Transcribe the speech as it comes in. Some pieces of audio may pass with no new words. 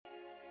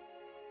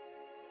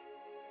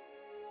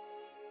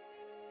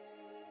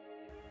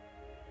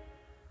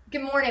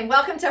Good morning.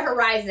 Welcome to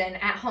Horizon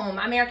at Home.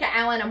 I'm Erica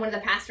Allen. I'm one of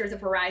the pastors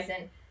of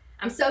Horizon.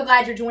 I'm so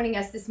glad you're joining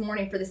us this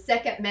morning for the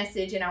second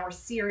message in our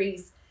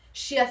series,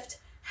 Shift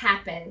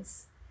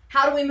Happens.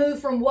 How do we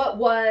move from what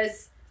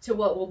was to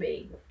what will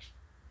be?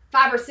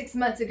 5 or 6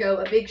 months ago,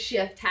 a big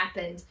shift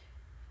happened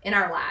in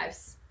our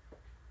lives.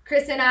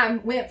 Chris and I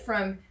went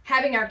from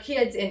having our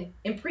kids in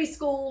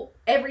preschool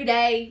every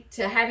day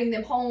to having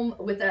them home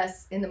with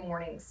us in the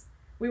mornings.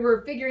 We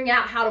were figuring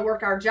out how to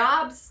work our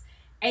jobs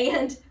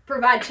and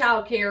provide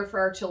childcare for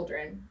our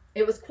children.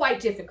 It was quite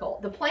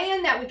difficult. The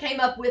plan that we came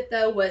up with,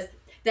 though, was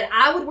that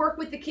I would work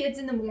with the kids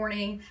in the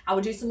morning. I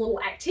would do some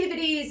little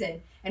activities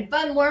and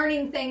fun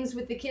learning things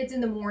with the kids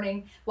in the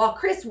morning while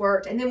Chris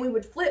worked, and then we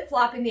would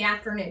flip-flop in the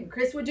afternoon.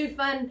 Chris would do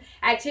fun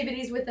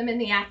activities with them in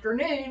the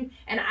afternoon,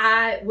 and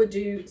I would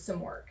do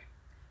some work.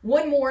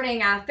 One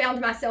morning, I found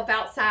myself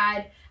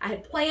outside. I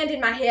had planned in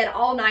my head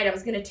all night I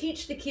was going to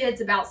teach the kids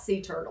about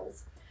sea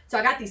turtles. So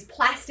I got these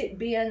plastic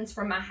bins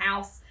from my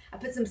house. I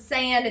put some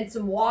sand and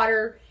some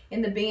water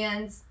in the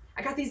bins.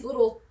 I got these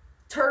little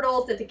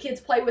turtles that the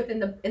kids play with in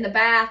the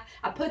bath.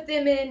 I put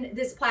them in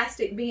this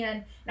plastic bin,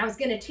 and I was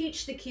going to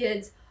teach the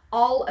kids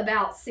all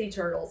about sea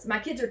turtles. My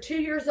kids are 2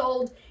 years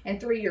old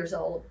and 3 years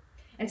old.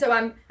 And so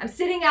I'm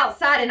sitting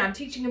outside and I'm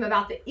teaching them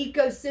about the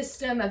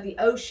ecosystem of the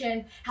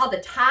ocean, how the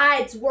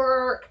tides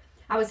work.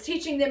 I was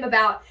teaching them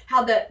about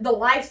how the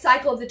life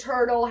cycle of the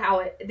turtle,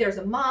 how there's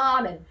a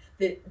mom and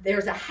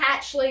there's a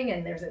hatchling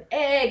and there's an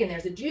egg and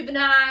there's a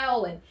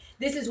juvenile, and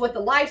this is what the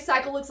life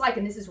cycle looks like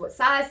and this is what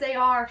size they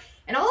are.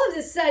 And all of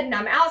a sudden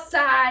I'm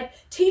outside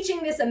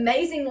teaching this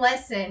amazing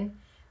lesson,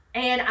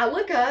 and I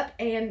look up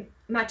and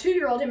my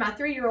 2-year-old and my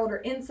 3-year-old are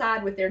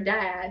inside with their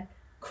dad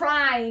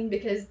crying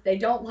because they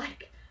don't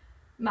like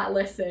my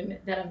lesson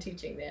that I'm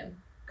teaching them.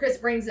 Chris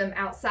brings them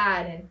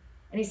outside and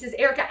he says,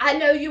 "Erica, I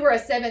know you were a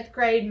 7th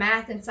grade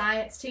math and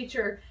science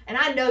teacher, and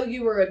I know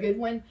you were a good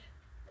one,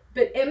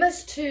 but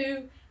Emma's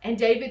 2 and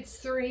David's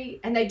 3,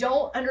 and they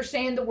don't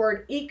understand the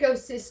word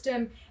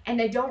ecosystem, and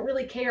they don't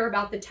really care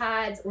about the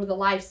tides or the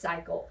life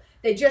cycle.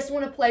 They just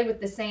want to play with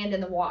the sand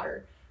and the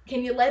water.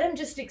 Can you let them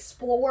just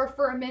explore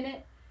for a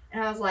minute?"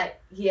 And I was like,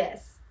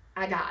 yes,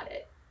 I got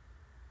it.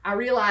 I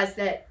realized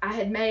that I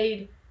had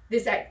made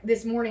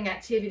this morning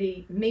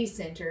activity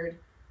me-centered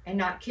and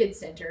not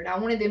kid-centered. I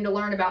wanted them to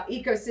learn about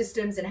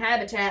ecosystems and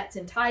habitats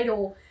and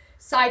tidal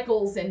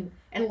cycles and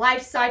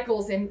life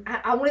cycles, and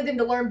I wanted them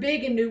to learn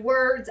big and new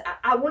words.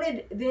 I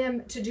wanted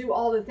them to do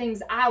all the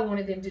things I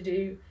wanted them to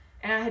do,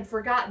 and I had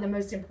forgotten the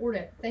most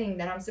important thing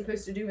that I'm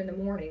supposed to do in the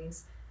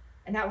mornings,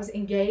 and that was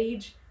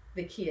engage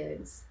the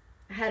kids.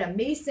 I had a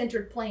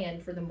me-centered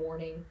plan for the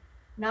morning,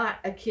 not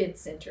a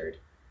kid-centered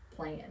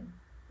plan.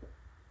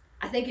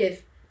 I think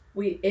if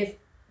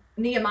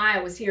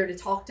Nehemiah was here to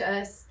talk to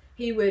us,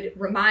 he would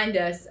remind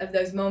us of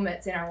those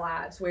moments in our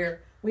lives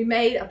where we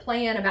made a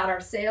plan about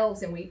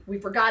ourselves and we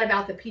forgot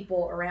about the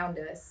people around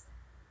us.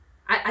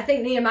 I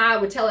think Nehemiah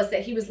would tell us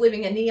that he was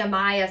living a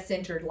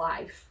Nehemiah-centered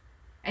life.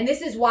 And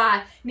this is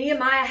why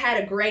Nehemiah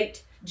had a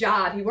great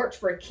job. He worked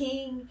for a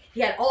king. He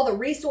had all the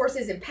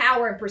resources and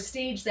power and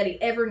prestige that he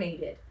ever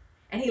needed.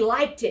 And he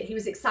liked it. He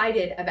was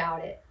excited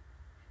about it.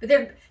 But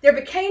there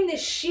became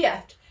this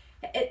shift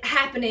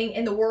happening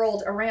in the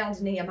world around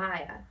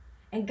Nehemiah.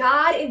 And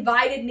God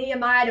invited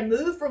Nehemiah to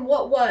move from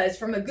what was,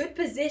 from a good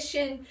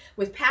position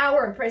with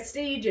power and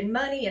prestige and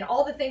money and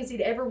all the things he'd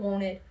ever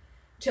wanted,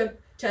 to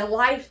a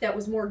life that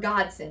was more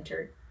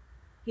God-centered.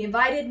 He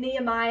invited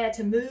Nehemiah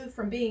to move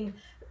from being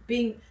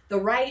the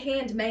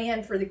right-hand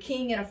man for the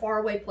king in a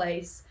faraway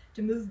place,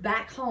 to move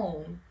back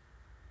home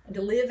and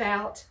to live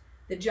out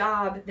the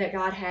job that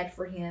God had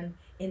for him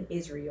in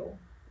Israel.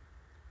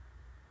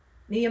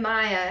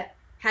 Nehemiah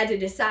had to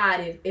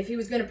decide if he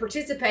was going to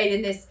participate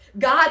in this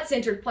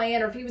God-centered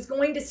plan or if he was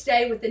going to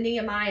stay with the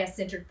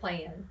Nehemiah-centered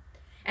plan.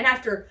 And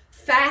after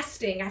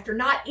fasting, after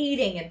not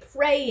eating and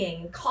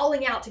praying and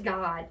calling out to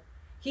God,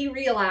 he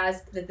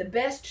realized that the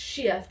best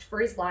shift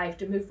for his life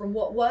to move from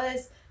what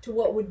was to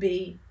what would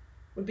be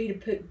to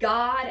put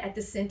God at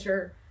the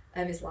center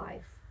of his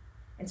life.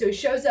 And so he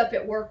shows up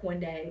at work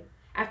one day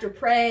after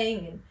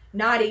praying and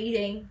not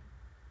eating.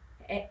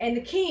 And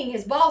the king,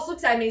 his boss,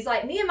 looks at him and he's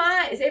like,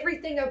 "Nehemiah, is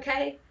everything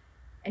okay?"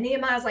 And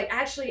Nehemiah's like,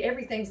 "Actually,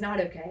 everything's not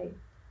okay.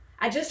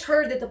 I just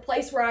heard that the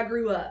place where I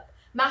grew up,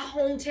 my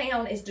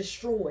hometown, is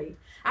destroyed.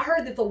 I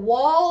heard that the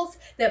walls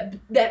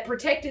that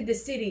protected the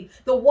city,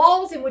 the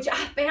walls in which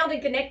I found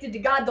and connected to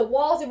God, the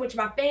walls in which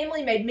my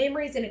family made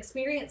memories and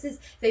experiences,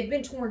 they've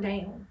been torn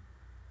down.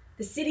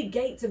 The city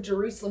gates of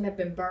Jerusalem have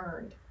been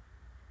burned.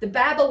 The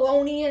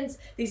Babylonians,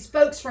 these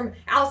folks from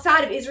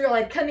outside of Israel,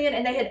 had come in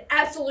and they had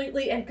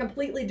absolutely and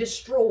completely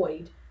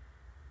destroyed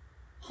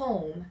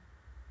home.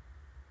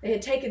 They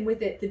had taken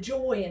with it the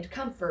joy and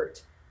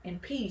comfort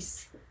and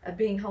peace of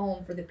being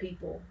home for the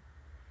people."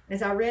 And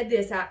as I read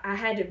this, I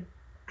had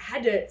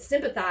to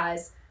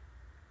sympathize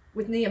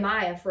with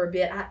Nehemiah for a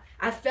bit.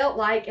 I felt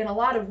like in a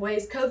lot of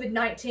ways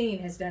COVID-19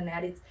 has done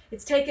that.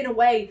 It's taken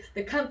away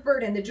the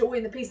comfort and the joy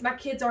and the peace. My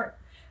kids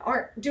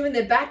aren't doing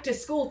the back to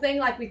school thing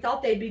like we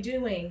thought they'd be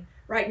doing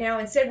right now.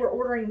 Instead, we're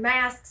ordering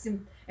masks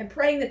and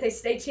praying that they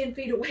stay 10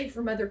 feet away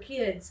from other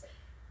kids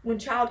when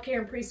childcare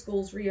and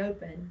preschools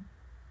reopen.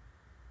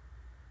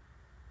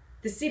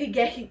 The city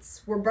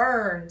gates were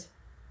burned.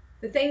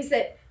 The things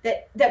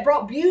that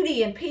brought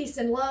beauty and peace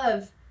and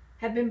love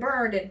have been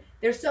burned. And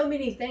there's so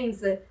many things,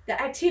 the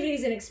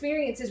activities and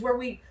experiences where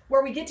we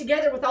get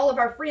together with all of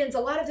our friends, a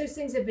lot of those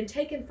things have been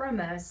taken from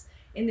us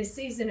in this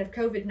season of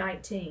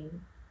COVID-19.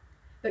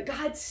 But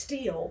God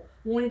still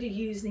wanted to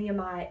use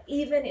Nehemiah,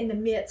 even in the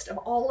midst of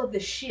all of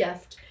the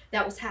shift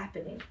that was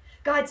happening.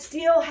 God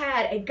still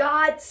had a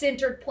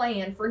God-centered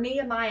plan for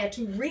Nehemiah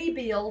to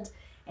rebuild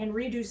and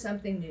redo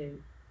something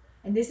new.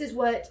 And this is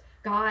what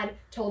God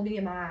told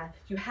Nehemiah.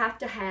 You have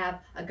to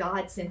have a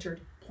God-centered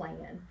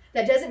plan.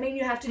 That doesn't mean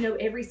you have to know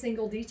every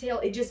single detail.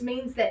 It just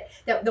means that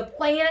the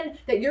plan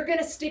that you're going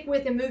to stick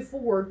with and move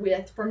forward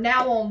with from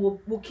now on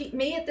will keep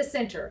me at the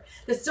center.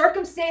 The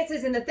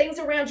circumstances and the things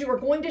around you are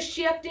going to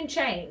shift and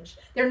change.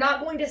 They're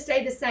not going to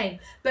stay the same.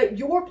 But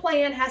your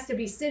plan has to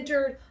be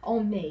centered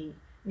on me,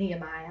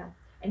 Nehemiah.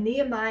 And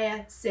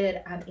Nehemiah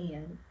said, I'm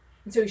in.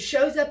 And so he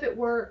shows up at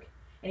work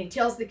and he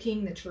tells the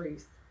king the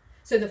truth.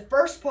 So the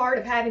first part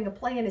of having a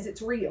plan is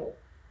it's real.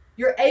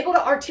 You're able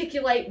to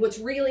articulate what's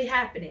really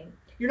happening.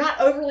 You're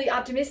not overly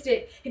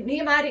optimistic.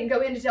 Nehemiah didn't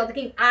go in to tell the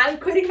king, I'm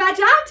quitting my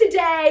job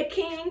today,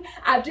 king.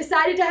 I've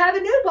decided to have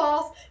a new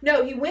boss.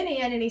 No, he went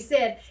in and he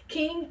said,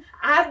 King,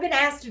 I've been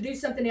asked to do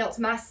something else.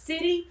 My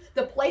city,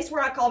 the place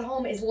where I called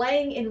home, is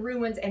laying in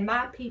ruins and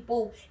my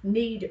people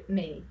need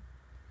me.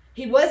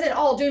 He wasn't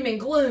all doom and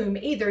gloom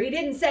either. He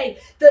didn't say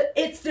that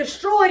it's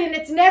destroyed and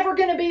it's never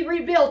going to be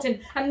rebuilt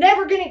and I'm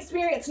never going to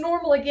experience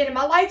normal again and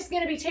my life's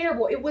going to be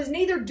terrible. It was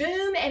neither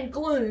doom and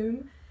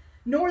gloom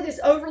nor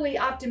this overly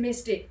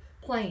optimistic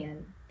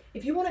plan.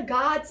 If you want a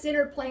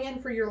God-centered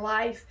plan for your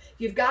life,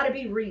 you've got to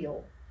be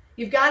real.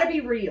 You've got to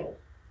be real.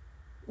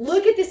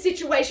 Look at the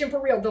situation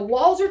for real. The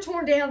walls are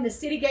torn down. The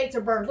city gates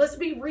are burned. Let's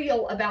be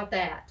real about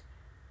that.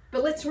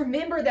 But let's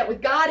remember that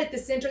with God at the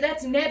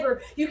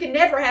center, you can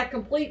never have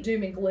complete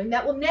doom and gloom.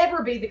 That will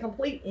never be the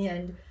complete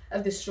end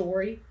of the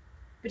story.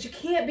 But you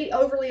can't be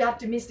overly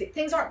optimistic.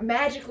 Things aren't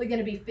magically going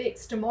to be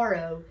fixed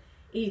tomorrow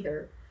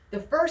either.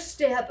 The first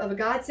step of a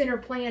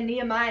God-centered plan,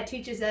 Nehemiah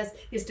teaches us,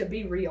 is to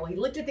be real. He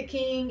looked at the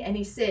king and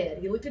he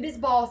looked at his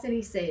boss and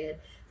he said,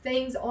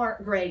 things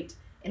aren't great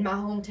in my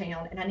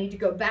hometown and I need to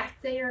go back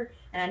there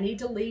and I need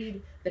to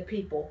lead the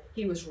people.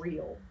 He was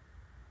real.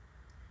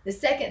 The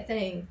second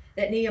thing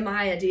that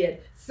Nehemiah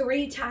did,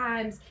 3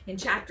 times in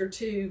chapter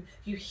 2,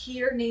 you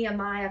hear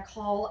Nehemiah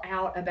call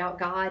out about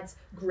God's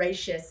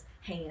gracious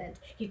hand.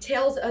 He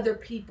tells other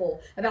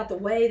people about the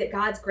way that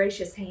God's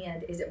gracious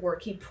hand is at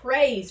work. He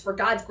prays for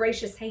God's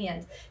gracious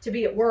hand to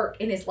be at work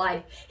in his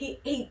life.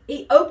 He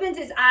opens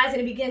his eyes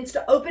and he begins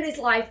to open his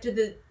life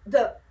to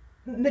the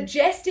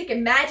majestic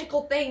and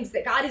magical things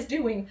that God is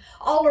doing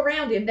all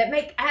around him that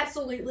make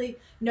absolutely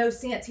no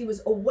sense. He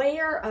was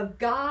aware of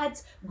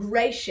God's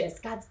gracious,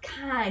 God's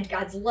kind,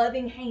 God's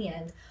loving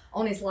hand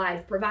on his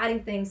life,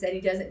 providing things that he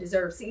doesn't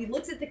deserve. See, he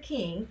looks at the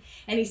king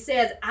and he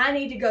says, I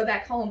need to go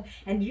back home.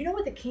 And you know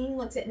what the king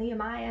looks at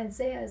Nehemiah and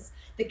says?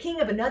 The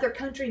king of another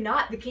country,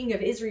 not the king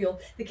of Israel,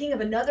 the king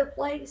of another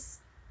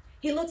place.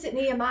 He looks at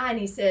Nehemiah and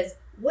he says,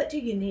 what do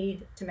you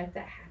need to make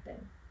that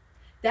happen?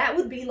 That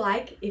would be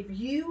like if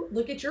you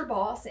look at your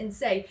boss and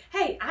say,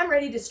 hey, I'm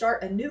ready to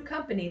start a new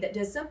company that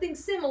does something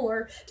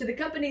similar to the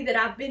company that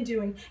I've been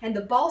doing. And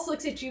the boss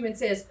looks at you and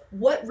says,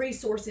 what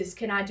resources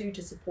can I do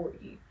to support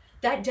you?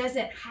 That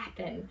doesn't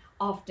happen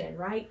often,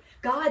 right?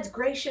 God's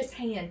gracious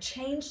hand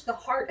changed the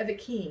heart of a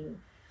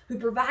king who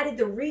provided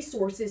the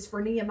resources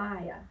for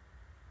Nehemiah.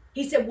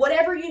 He said,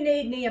 whatever you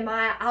need,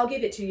 Nehemiah, I'll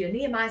give it to you.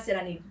 Nehemiah said,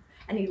 I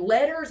need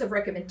letters of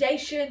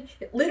recommendation.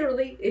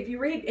 Literally, if you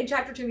read in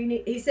chapter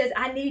 2, he says,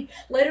 I need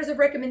letters of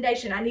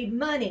recommendation. I need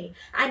money.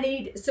 I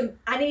need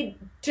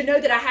to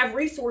know that I have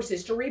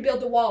resources to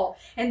rebuild the wall.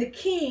 And the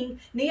king,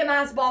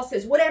 Nehemiah's boss,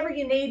 says, whatever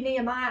you need,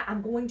 Nehemiah,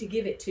 I'm going to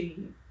give it to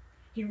you.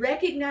 He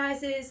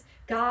recognizes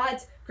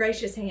God's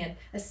gracious hand.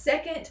 A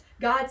second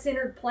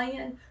God-centered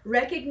plan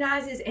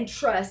recognizes and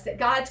trusts that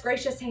God's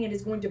gracious hand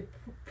is going to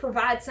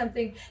provide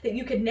something that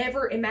you could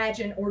never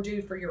imagine or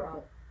do for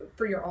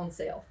your own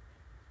self.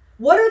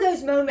 What are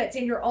those moments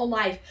in your own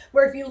life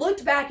where if you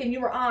looked back and you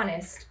were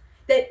honest,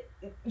 that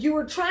you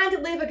were trying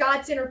to live a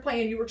God-centered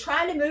plan, you were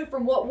trying to move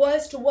from what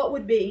was to what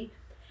would be,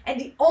 and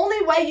the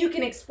only way you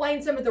can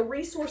explain some of the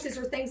resources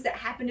or things that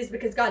happened is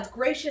because God's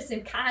gracious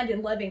and kind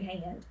and loving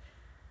hand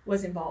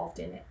was involved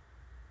in it?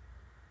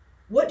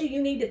 What do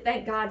you need to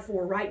thank God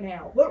for right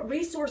now? What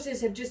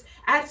resources have just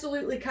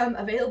absolutely come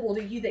available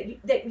to you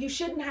that you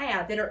shouldn't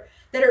have, that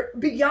are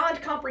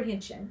beyond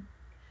comprehension?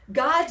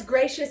 God's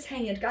gracious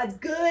hand, God's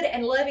good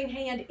and loving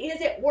hand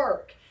is at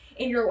work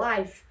in your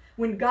life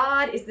when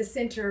God is the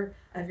center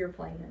of your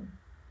plan.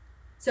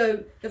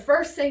 So the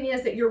first thing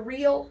is that you're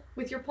real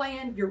with your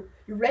plan. You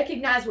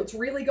recognize what's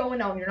really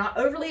going on. You're not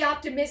overly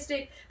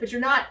optimistic, but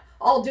you're not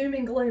all doom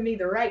and gloom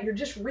either, right? You're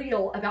just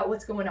real about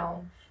what's going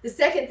on. The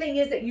second thing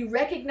is that you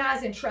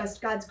recognize and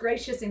trust God's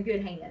gracious and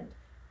good hand.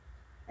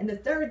 And the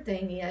third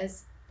thing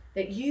is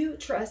that you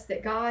trust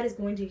that God is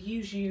going to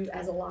use you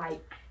as a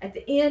light. At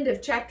the end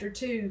of chapter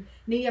 2,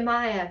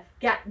 Nehemiah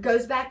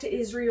goes back to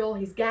Israel.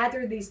 He's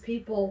gathered these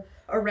people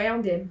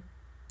around him,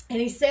 and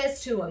he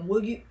says to them,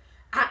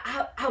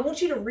 I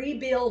want you to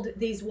rebuild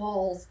these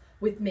walls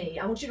with me.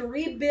 I want you to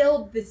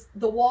rebuild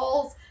the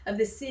walls of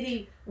the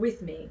city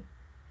with me.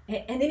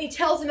 And then he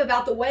tells them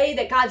about the way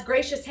that God's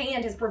gracious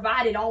hand has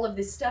provided all of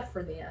this stuff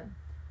for them.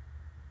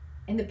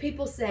 And the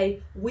people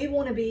say, we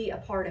want to be a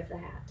part of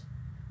that.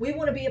 We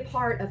want to be a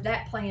part of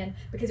that plan,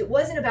 because it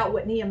wasn't about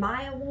what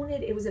Nehemiah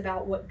wanted. It was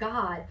about what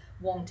God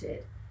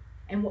wanted.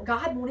 And what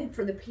God wanted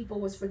for the people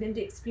was for them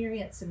to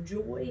experience some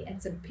joy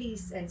and some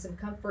peace and some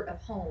comfort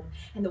of home.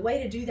 And the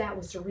way to do that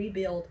was to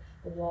rebuild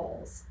the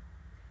walls.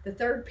 The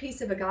third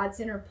piece of a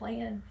God-centered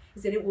plan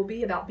is that it will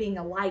be about being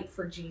a light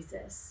for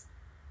Jesus.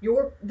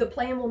 The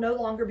plan will no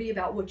longer be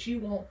about what you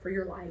want for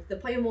your life. The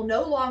plan will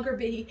no longer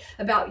be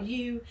about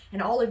you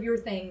and all of your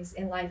things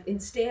in life.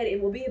 Instead,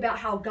 it will be about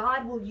how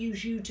God will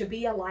use you to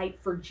be a light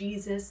for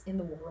Jesus in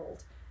the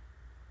world.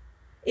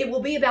 It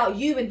will be about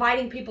you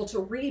inviting people to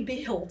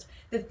rebuild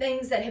the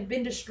things that have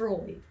been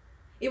destroyed.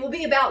 It will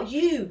be about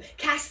you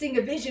casting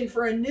a vision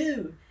for a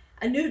new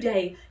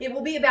day. It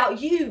will be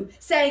about you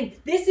saying,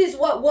 this is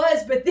what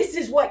was, but this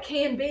is what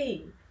can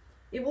be.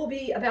 It will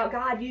be about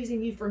God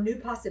using you for new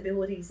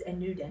possibilities and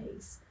new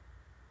days.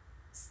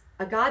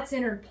 A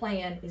God-centered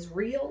plan is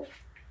real.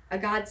 A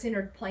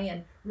God-centered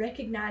plan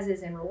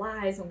recognizes and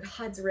relies on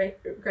God's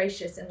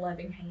gracious and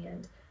loving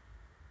hand.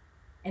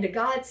 And a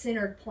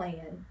God-centered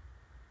plan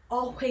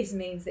always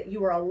means that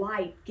you are a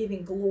light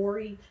giving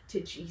glory to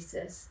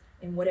Jesus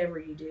in whatever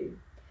you do.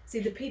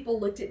 See, the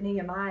people looked at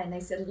Nehemiah and they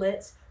said,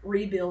 let's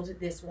rebuild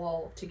this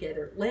wall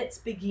together. Let's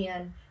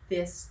begin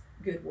this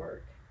good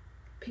work.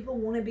 People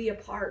want to be a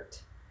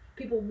part.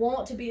 People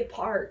want to be a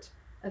part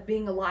of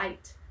being a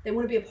light. They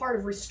want to be a part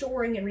of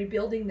restoring and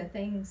rebuilding the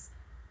things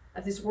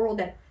of this world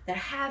that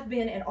have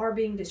been and are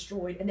being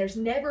destroyed. And there's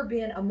never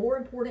been a more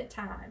important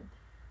time.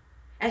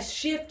 As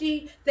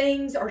shifty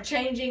things are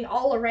changing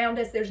all around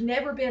us, there's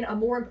never been a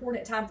more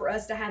important time for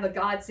us to have a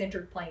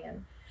God-centered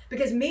plan.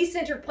 Because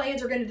me-centered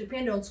plans are going to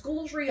depend on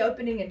schools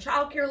reopening and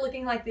childcare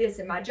looking like this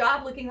and my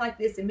job looking like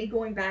this and me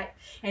going back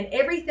and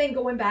everything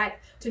going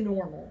back to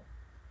normal.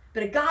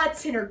 But a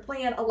God-centered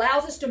plan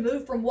allows us to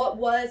move from what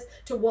was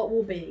to what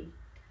will be.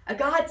 A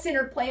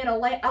God-centered plan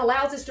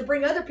allows us to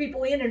bring other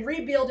people in and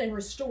rebuild and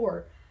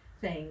restore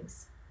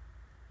things.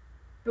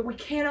 But we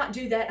cannot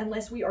do that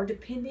unless we are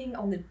depending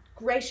on the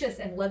gracious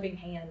and loving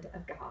hand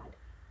of God.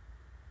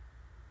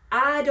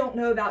 I don't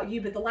know about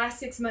you, but the last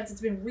 6 months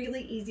it's been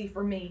really easy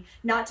for me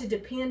not to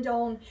depend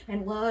on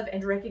and love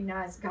and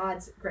recognize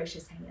God's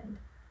gracious hand.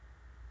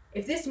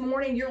 If this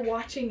morning you're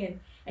watching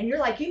and you're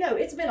like,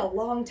 it's been a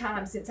long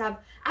time since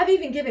I've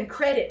even given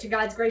credit to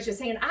God's gracious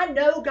hand. I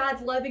know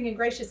God's loving and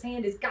gracious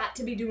hand has got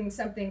to be doing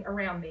something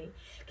around me.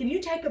 Can you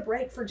take a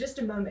break for just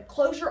a moment?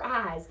 Close your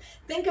eyes.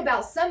 Think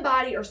about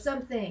somebody or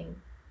something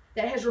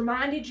that has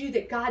reminded you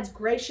that God's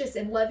gracious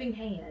and loving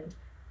hand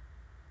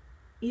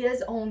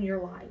is on your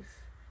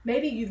life.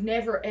 Maybe you've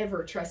never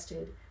ever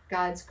trusted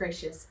God's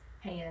gracious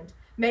hand.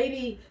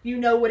 Maybe you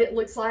know what it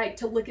looks like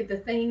to look at the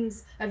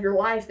things of your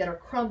life that are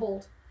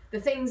crumbled.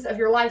 The things of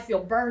your life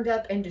feel burned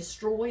up and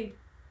destroyed.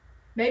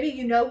 Maybe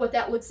you know what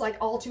that looks like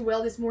all too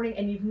well this morning,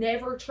 and you've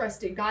never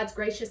trusted God's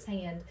gracious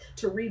hand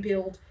to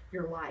rebuild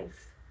your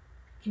life.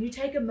 Can you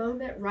take a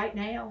moment right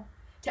now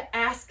to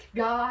ask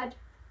God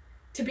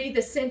to be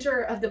the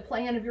center of the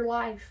plan of your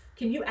life?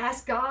 Can you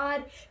ask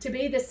God to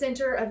be the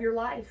center of your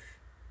life?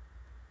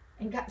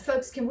 And God,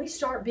 folks, can we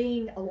start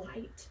being a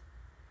light?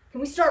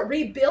 Can we start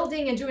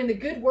rebuilding and doing the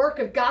good work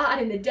of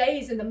God in the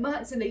days and the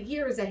months and the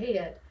years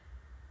ahead?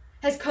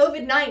 Has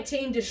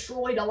COVID-19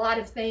 destroyed a lot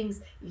of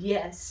things?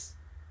 Yes.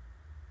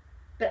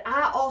 But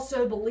I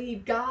also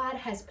believe God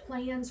has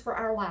plans for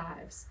our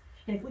lives.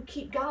 And if we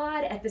keep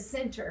God at the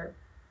center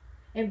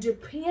and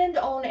depend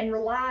on and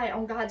rely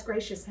on God's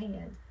gracious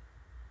hand,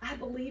 I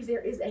believe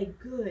there is a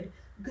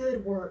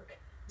good work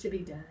to be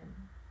done.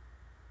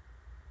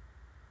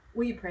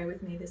 Will you pray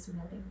with me this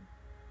morning?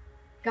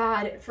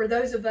 God, for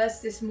those of us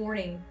this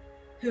morning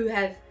who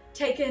have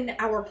taken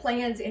our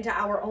plans into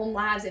our own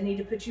lives and need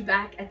to put you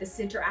back at the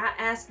center, I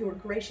ask your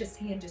gracious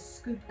hand to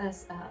scoop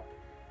us up,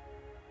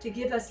 to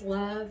give us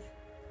love,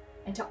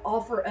 and to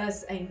offer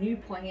us a new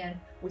plan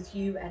with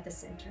you at the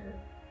center.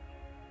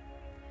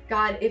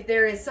 God, if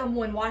there is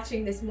someone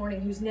watching this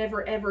morning who's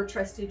never ever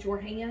trusted your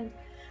hand,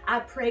 I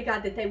pray,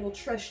 God, that they will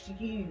trust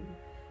you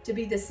to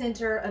be the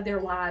center of their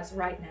lives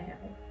right now.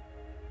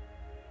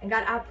 And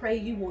God, I pray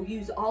you will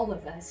use all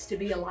of us to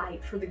be a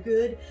light for the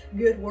good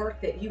work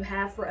that you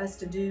have for us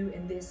to do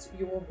in this,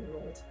 your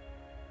world.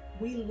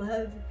 We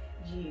love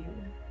you.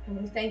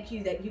 And we thank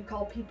you that you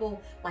call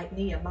people like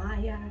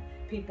Nehemiah,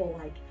 people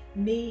like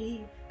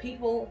me,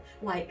 people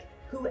like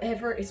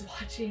whoever is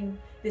watching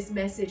this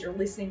message or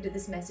listening to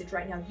this message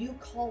right now. You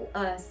call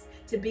us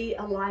to be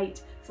a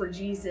light for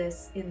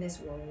Jesus in this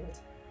world.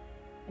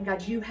 And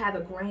God, you have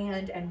a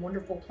grand and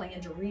wonderful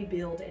plan to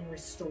rebuild and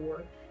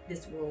restore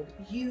this world.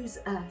 Use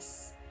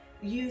us.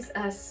 use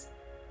us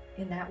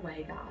in that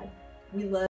way, God. We love